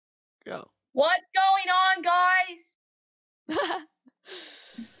Go. What's going on, guys?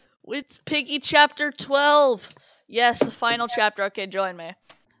 It's Piggy Chapter 12. Yes, the final chapter. Okay, join me.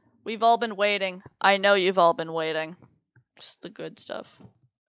 We've all been waiting. I know you've all been waiting. It's the good stuff.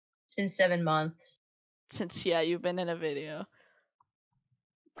 It's been 7 months. Since, yeah, you've been in a video.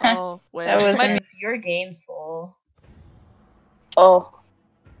 Huh. Oh, wait. That was If your game's full. Oh.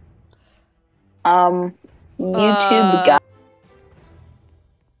 YouTube got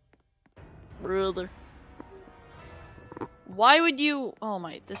Ruler. Why would you? Oh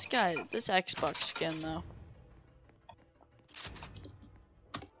my, this Xbox skin though.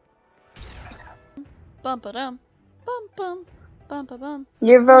 Bum ba dum, bum bum, bum ba bum.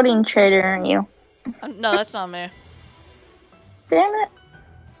 You're voting traitor, aren't you? No, that's not me. Damn it.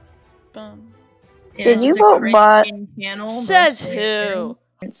 Bum. Yeah, Did this you is a vote bot? Christian channel, Says mostly. who?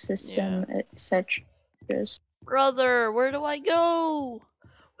 System, etc. Brother, where do I go?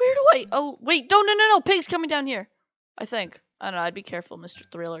 Where do I? Oh wait, no! Pig's coming down here. I think. I don't know. I'd be careful, Mr.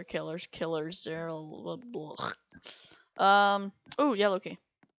 Thriller Killers. Zero. Oh, yellow key.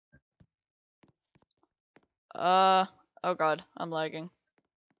 Oh god, I'm lagging.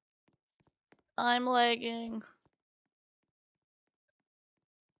 I'm lagging.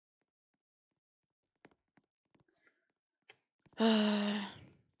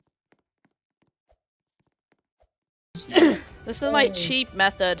 This is my cheap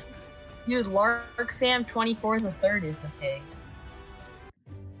method. Dude, Lark Fam 24/3 is the pig.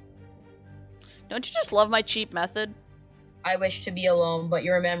 Don't you just love my cheap method? I wish to be alone, but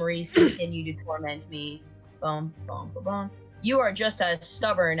your memories continue to torment me. Bum, bum, bum, bum. You are just as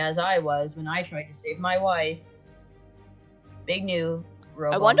stubborn as I was when I tried to save my wife. Big new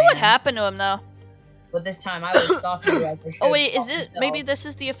Robo I wonder what happened to him though. But this time I will stop you as I should. Oh wait, is it? Maybe this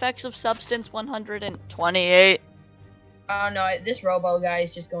is the effects of substance 128. Oh no, this Robo guy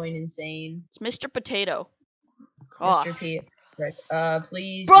is just going insane. It's Mr. Potato. Gosh. Mr. P. Right.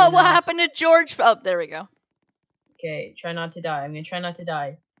 Please. Bro, what happened to George? Oh, there we go. Okay, try not to die. I'm gonna try not to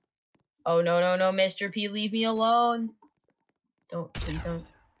die. Oh no, Mr. P, leave me alone. Please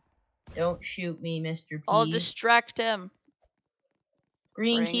don't shoot me, Mr. P. I'll distract him.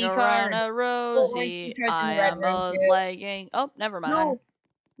 Green Bring key around card. a rosy. I am a lagging. Oh, never mind. No.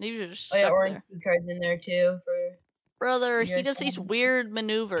 These are just Oh stuck yeah, orange there. key cards in there too. Brother, he does these weird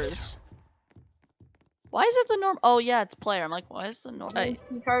maneuvers. Why is it the norm? Oh yeah, it's player. I'm like, why is the norm? Orange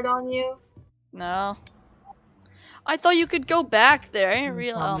key card on you. No. I thought you could go back there. I didn't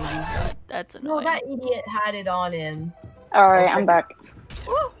realize. Oh my god, that's annoying. No, that idiot had it on him. Alright, I'm back.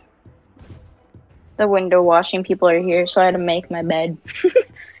 Woo. The window washing people are here, so I had to make my bed.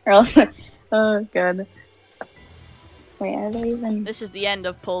 Or else, oh god. Wait, are they even? This is the end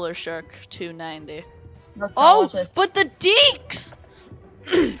of Polar Shark 290. Let's Oh, watch this. but the deeks!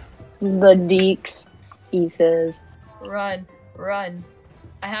 The deeks, he says. Run.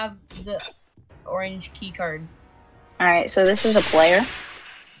 I have the orange key card. Alright, so this is a player.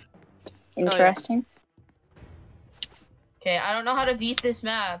 Interesting. Okay, I don't know how to beat this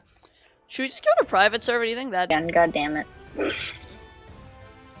map. Should we just go to private server? Do you think that? Again, god damn it.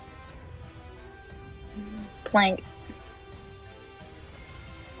 Plank.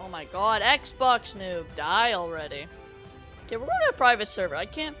 Oh my god, Xbox noob, die already. Okay, we're going to a private server.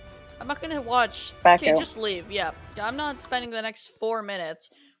 I'm not gonna watch. Back Okay, out. just leave. Yeah, I'm not spending the next 4 minutes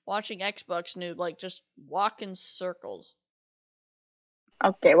watching Xbox noob like just walk in circles.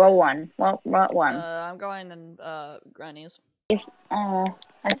 Okay, well, one. What one? I'm going in Granny's.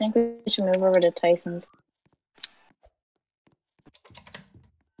 I think we should move over to Tyson's.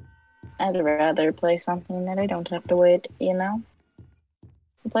 I'd rather play something that I don't have to wait, you know?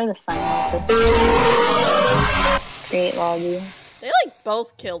 We'll play the final. Create lobby. They like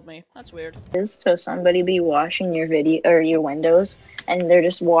both killed me. That's weird. So somebody be watching your video or your windows, and they're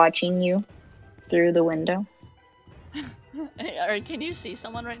just watching you through the window. Hey, can you see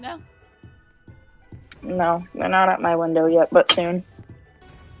someone right now? No, they're not at my window yet, but soon.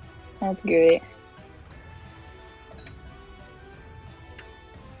 That's great.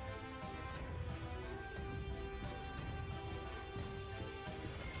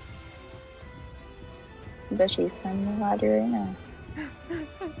 I bet she's climbing the ladder right now.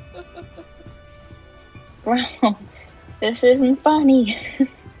 Bro, this isn't funny.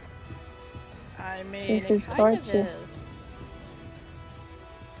 I mean, This it is kind of torture. is.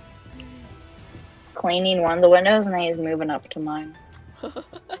 Cleaning one of the windows, and he's moving up to mine. God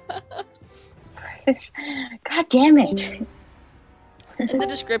damn it. In the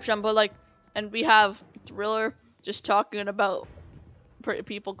description, but like, and we have Thriller just talking about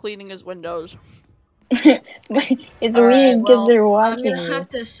people cleaning his windows. But it's All right, weird because well, they're I'm watching gonna you. have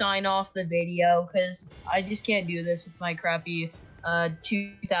to sign off the video because I just can't do this with my crappy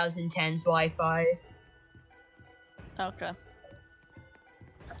 2010s Wi-Fi. Okay.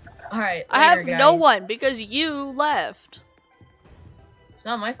 All right, I later, have no guys. one because you left. It's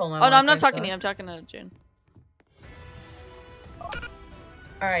not my fault. My Oh no, I'm not Wi-Fi talking to you. sucks. I'm talking to June.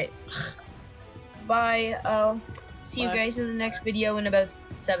 All right. Bye. I'll see you Bye. guys in the next video in about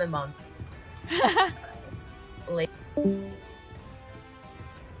 7 months.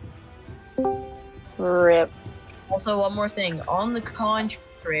 Rip. Also, one more thing. On the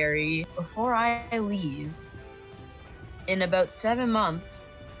contrary, before I leave, in about 7 months,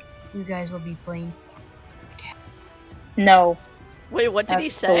 you guys will be playing. No, Wait, what did he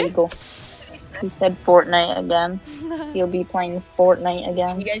that's say? illegal. He said Fortnite again. He'll be playing Fortnite See you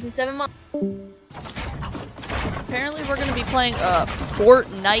again. guys in 7 months. Apparently, we're gonna be playing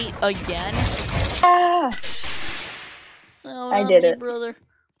Fortnite again. Ah! Oh, I not did me, it. brother.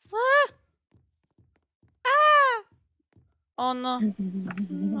 Ah! Ah! Oh no.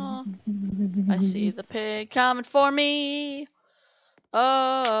 Oh. I see the pig coming for me.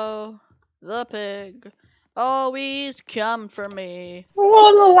 Oh, the pig always coming for me.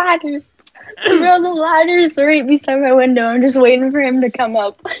 Roll the ladder. Roll the ladder is right beside my window. I'm just waiting for him to come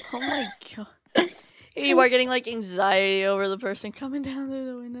up. Oh my god. You are getting like anxiety over the person coming down through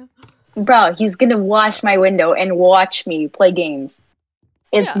the window. Bro, he's gonna wash my window and watch me play games.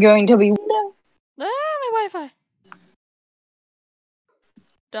 It's Yeah. going to be window. Ah, my Wi-Fi.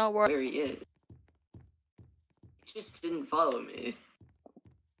 Don't worry. Where he is. He just didn't follow me.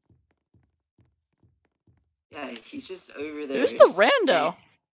 Yeah, he's just over there. Who's the rando?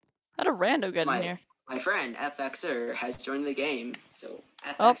 How'd a rando get in My, here? my friend, FXERer, has joined the game, so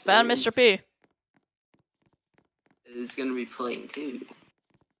Oh, FXERer found Mr. P. is gonna be playing too.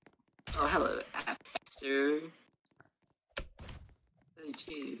 Oh, hello, FXERer. Oh,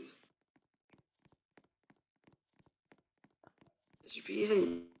 jeez. Mr. P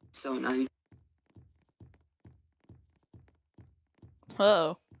isn't so nice.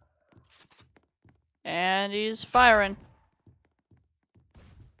 Uh-oh. And he's firing.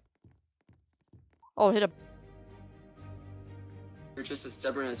 Oh, hit a... You're just as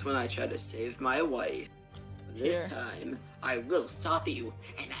stubborn as when I tried to save my wife. This Here. time, I will stop you,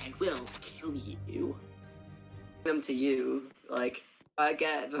 and I will kill you. Them to you, like, I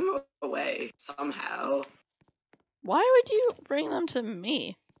get them away somehow. Why would you bring them to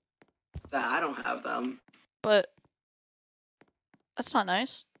me? That I don't have them. But... That's not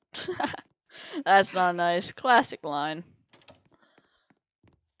nice. That's not nice. Classic line.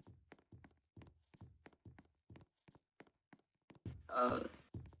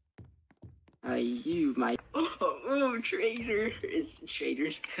 You might. Oh, traitor!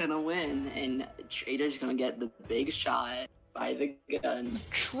 Traitor's gonna win, and traitor's gonna get the big shot by the gun.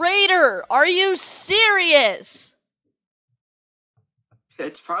 Traitor! Are you serious?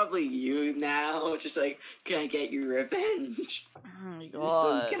 It's probably you now, just like, gonna get your revenge. Oh my So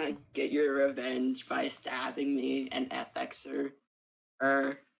god. gonna get your revenge by stabbing me and FXer.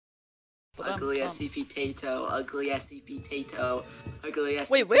 Ugly SCP Tato, ugly SCP Tato, ugly SCP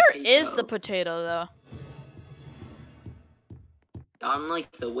Wait, where is the Tato. potato though? I'm like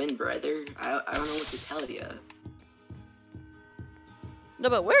the wind, brother. I don't know what to tell you. No,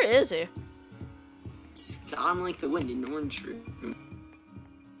 but where is he? I'm like the wind in Orange Room.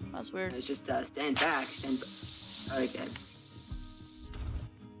 That's weird. It's just stand back, Okay.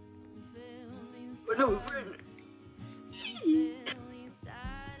 Oh, no, run!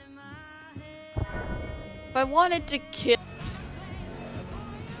 If I wanted to kill...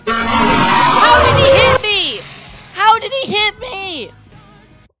 How did he hit me? How did he hit me?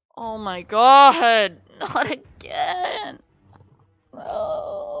 Oh my god. Not again.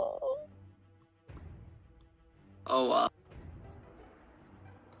 No. Oh, wow.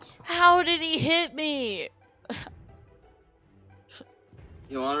 How did he hit me?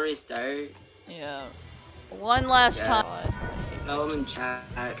 You want to restart? Yeah. One last Yeah. time. Tell them in chat,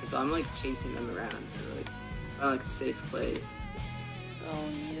 because I'm like chasing them around, so like, I'm like a safe place. Go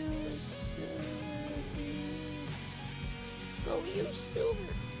use silver. Go use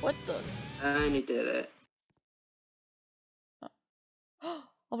silver. What the? And he did it.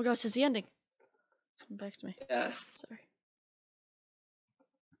 Oh my gosh, it's the ending. It's coming back to me. Yeah. Sorry.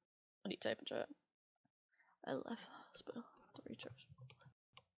 What do you type in chat? I left the hospital. The recharge.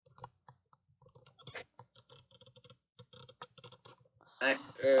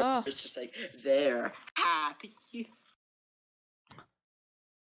 Oh. It's just like, they're happy.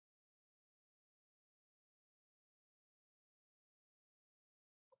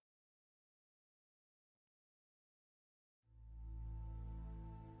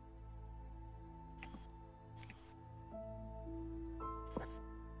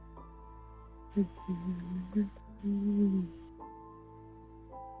 I'm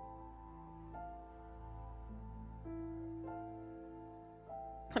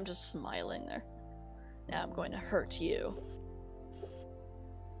just smiling there. Now I'm going to hurt you.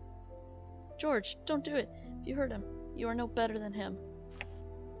 George, don't do it. If you hurt him, you are no better than him.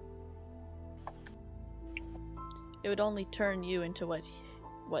 It would only turn you into what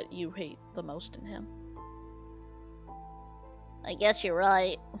you hate the most in him. I guess you're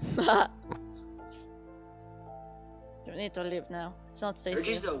right. You need to leave now. It's not safe You're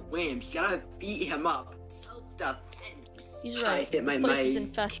here. just a wimp. You gotta beat him up. Self-defense. He's I right. hit my This place is mic.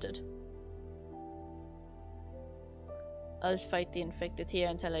 infested. I'll fight the infected here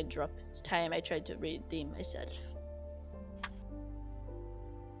until I drop. It's time I tried to redeem myself.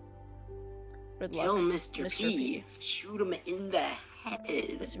 Good luck, Kill Mr. Mr. P. Shoot him in the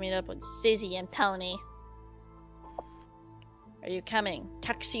head. Let's meet up with Sizzy and Pony. Are you coming?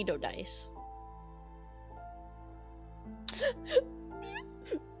 Tuxedo Dice.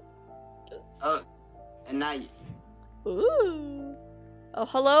 Oh, and now you. Ooh. Oh,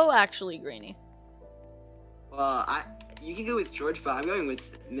 hello, ActuallyGrenny. Well, you can go with George, but I'm going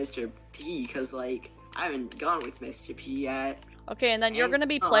with Mr. P because like I haven't gone with Mr. P yet. Okay, and then you're And- gonna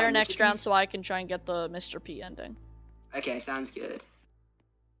be oh, player Mr. next round, P's- so I can try and get the Mr. P ending. Okay, sounds good.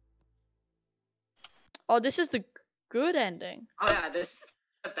 Oh, this is the good ending. Oh yeah, this is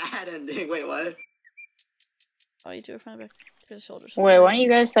a bad ending. Wait, what? Oh, you two are fine back to the shoulders. Wait, one of you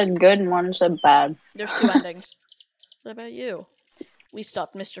guys said good and one said bad. There's two endings. What about you? We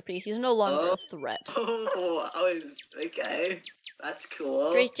stopped Mr. P. He's no longer Oh. a threat. Oh, I was okay. That's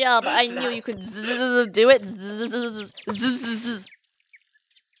cool. Great job. I knew you could do it.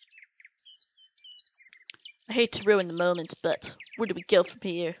 I hate to ruin the moment, but where do we go from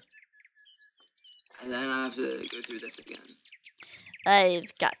here? And then I have to go through this again.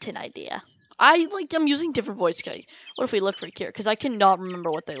 I've got an idea. I'm using different voice guy. What if we look for a cure? Because I cannot remember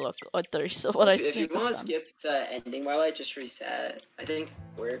what they look, what I If you think want to of them. skip the ending while I just reset, I think it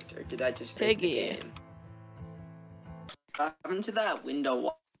worked, or did I just break the Piggy. game? What happened to that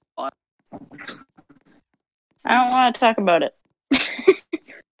window? I don't want to talk about it.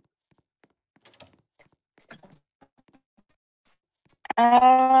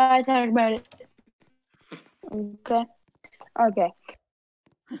 I don't want to talk about it. Okay. Okay.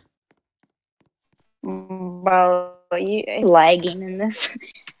 Bro, you lagging in this.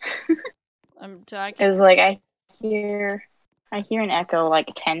 I'm It tagging. was like I hear an echo like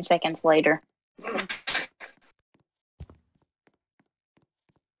 10 seconds later. Got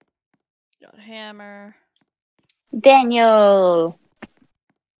hammer. Daniel,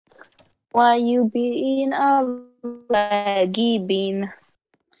 why you being a laggy bean?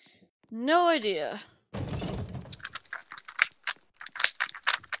 No idea.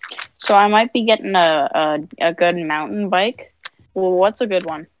 So I might be getting a good mountain bike. Well, what's a good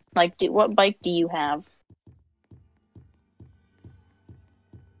one? Like, what bike do you have?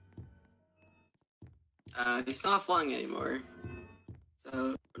 He's not flying anymore. So, I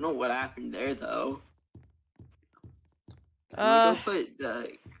don't know what happened there, though. I'm gonna go put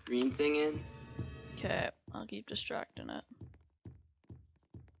the green thing in. Okay, I'll keep distracting it.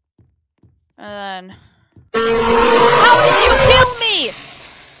 And then... How did you kill me?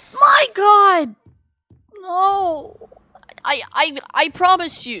 My god! No! I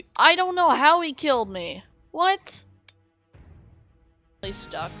promise you, I don't know how he killed me. What? He's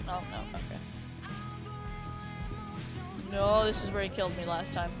stuck. No, okay. No, this is where he killed me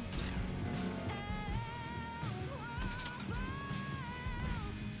last time.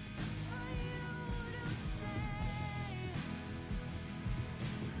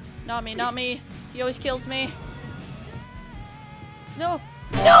 Not me, not me. He always kills me. No!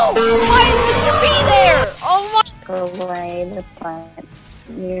 No! Why is Mr. B there? Oh my! Go away the plant.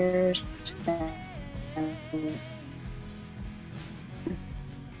 Years. No!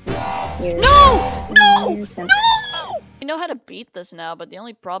 No! No! I know how to beat this now, but the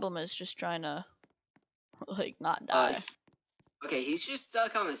only problem is just trying to, like, not die. Okay, he's just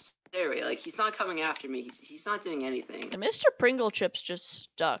stuck on the stairway. Like, he's not coming after me. He's not doing anything. And Mr. Pringle Chip's just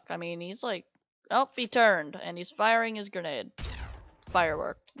stuck. I mean, he's like, oh, he turned, and he's firing his grenade.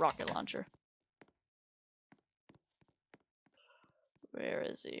 Firework, rocket launcher. Where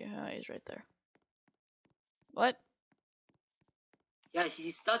is he? Oh, he's right there. What? Yeah,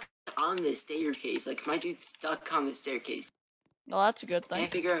 he's stuck on the staircase. Like, my dude's stuck on the staircase. Well, that's a good thing.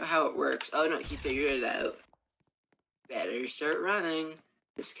 Can't figure out how it works. Oh no, he figured it out. Better start running.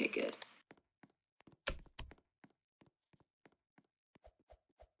 Just kick it.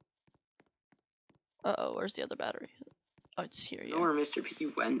 Uh-oh, where's the other battery? Oh, it's here, I don't yeah. know where Mr. P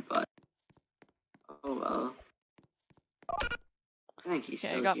went, but Oh well. I think he's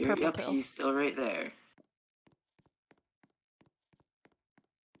Okay, I still got here. purple Yep, pill. he's still right there.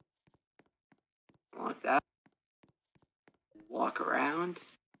 Like that. Walk around.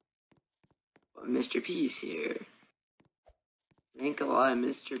 But Mr. P's here. Ain't gonna lie,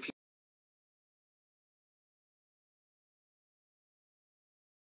 Mr. P.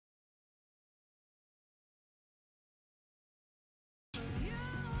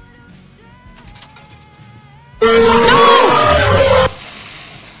 No!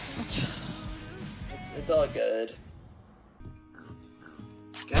 It's all good.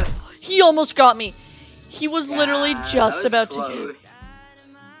 Got He almost got me. He was literally Yeah, just that was about close. to.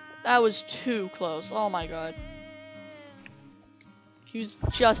 That was too close. Oh my god. He was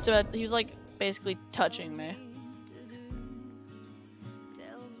just about. He was like basically touching me.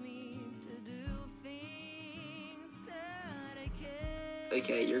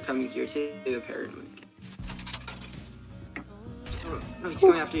 Okay, you're coming here too, apparently. Oh, no, he's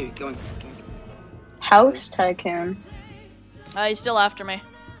going after you. Going. House Tycoon. He's still after me.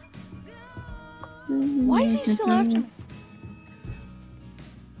 Why is he still after me?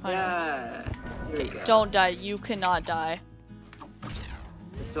 I know. Yeah. Here we Okay, go. don't die. You cannot die.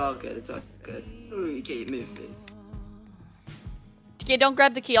 It's all good. It's all good. Ooh, okay, move me. Okay, don't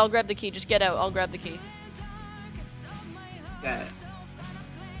grab the key. I'll grab the key. Just get out. I'll grab the key. Yeah.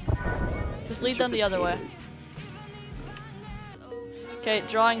 Just lead them the other way. Okay,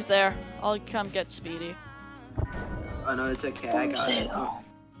 drawing's there. I'll come get Speedy. Oh no, it's okay. I got it. Oh,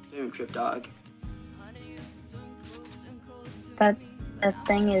 trip dog. That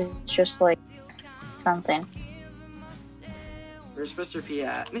thing is just like something. Where's Mr. P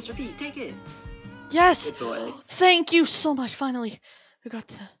at? Mr. P, take it! Yes! Good boy. Thank you so much, finally. We got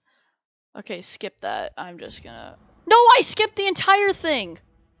the... Okay, skip that. I'm just gonna... No, I skipped the entire thing!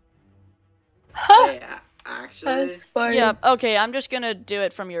 Wait, actually? That's funny. Yeah, okay, I'm just gonna do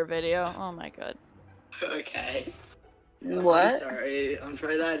it from your video. Oh my god. Okay. What? I'm sorry. I'm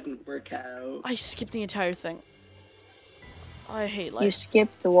sorry that didn't work out. I skipped the entire thing. I hate life. You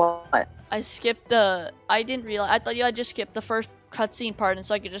skipped what? I skipped the... I didn't realize... I thought I just skipped the first cutscene part, and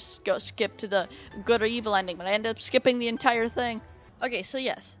so I could just go skip to the good or evil ending, but I ended up skipping the entire thing. Okay, so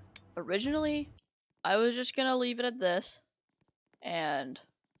yes. Originally, I was just gonna leave it at this, and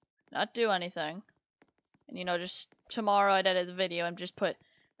not do anything. And, you know, just tomorrow I'd edit the video and just put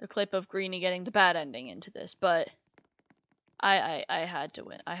the clip of Greeny getting the bad ending into this, but... I had to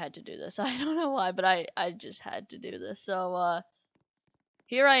win. I had to do this. I don't know why, but I just had to do this. So,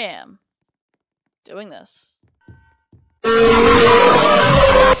 here I am. Doing this. I'm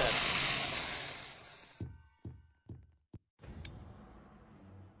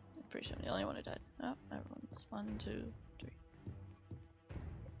pretty sure I'm the only one who died. Oh, everyone's 1, 2, 3.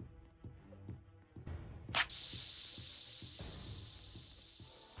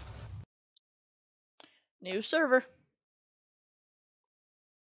 New server.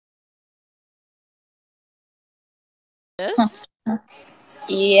 This?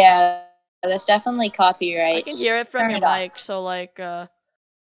 Yeah, that's definitely copyright. I can hear it from Turn your it off. mic, so like, There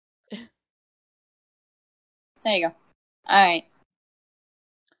you go. Alright.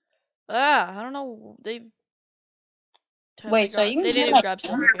 I don't know, they... Wait, so you can They hear didn't my... grab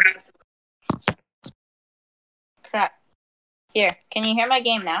silver key. Crap. Here, can you hear my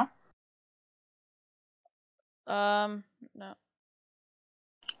game now? No.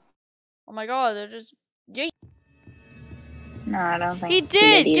 Oh my god, they're just... Yeet. No, I don't think He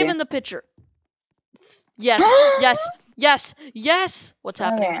did! Give either. him the picture. Yes, yes, yes, yes! What's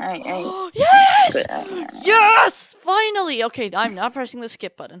happening? Okay, Yes! Good. Yes! Finally! Okay, I'm not pressing the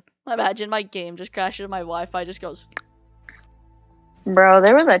skip button. Imagine my game just crashes, my Wi-Fi just goes... Bro,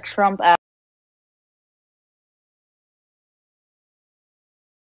 there was a Trump ad.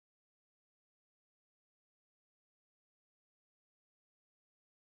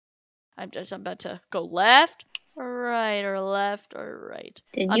 I'm about to go left, or right, or left, or right.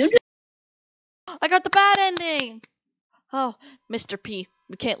 Did I'm you? I got the bad ending! Oh, Mr. P,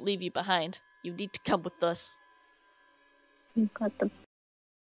 we can't leave you behind. You need to come with us. You got the...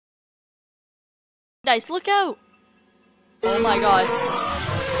 Guys, look out! Oh my god.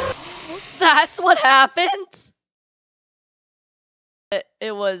 That's what happened?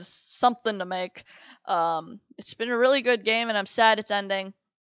 It was something to make. It's been a really good game, and I'm sad it's ending.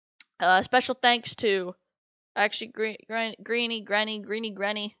 Special thanks to actually Greeny,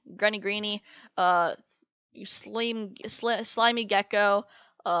 Slimy Gecko,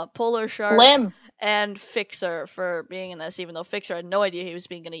 Polar Shark, Slim. and Fixer for being in this, even though Fixer had no idea he was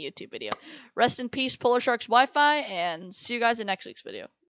being in a YouTube video. Rest in peace, Polar Shark's Wi-Fi, and see you guys in next week's video.